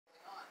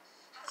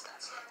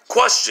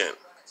Question: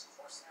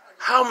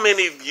 how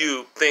many of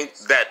you think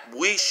that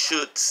we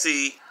should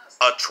see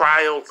a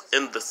trial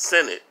in the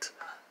Senate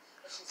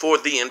for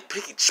the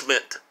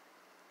impeachment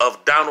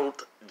of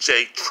Donald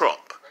J.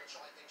 Trump?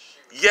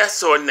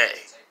 Yes or nay?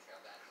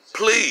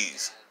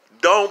 Please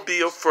don't be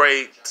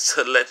afraid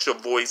to let your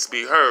voice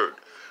be heard.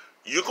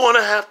 You're going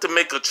to have to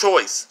make a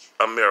choice,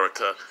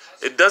 America.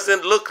 It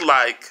doesn't look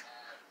like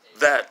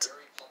that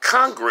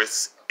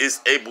Congress is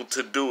able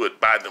to do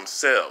it by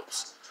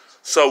themselves.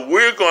 So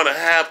we're going to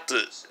have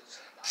to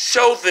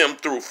show them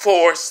through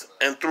force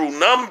and through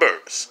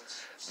numbers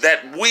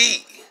that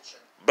we,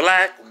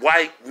 black,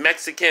 white,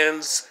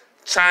 Mexicans,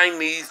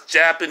 Chinese,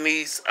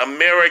 Japanese,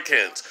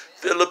 Americans,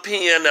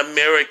 Philippine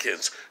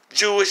Americans,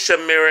 Jewish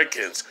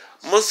Americans,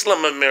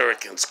 Muslim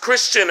Americans,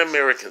 Christian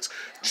Americans,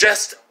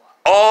 just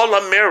all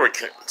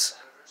Americans,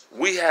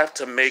 we have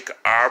to make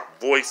our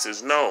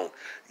voices known.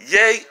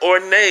 Yea or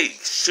nay,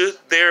 should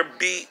there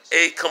be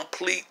a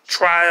complete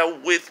trial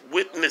with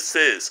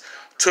witnesses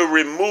to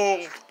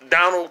remove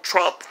Donald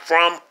Trump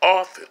from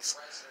office?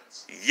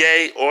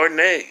 Yea or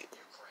nay?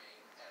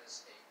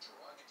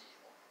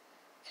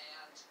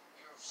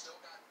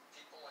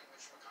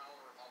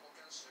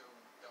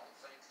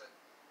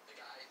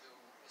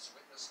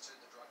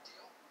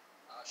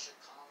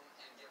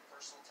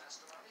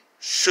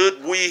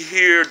 Should we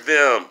hear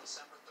them?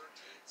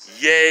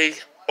 Yea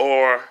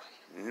or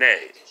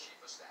nay?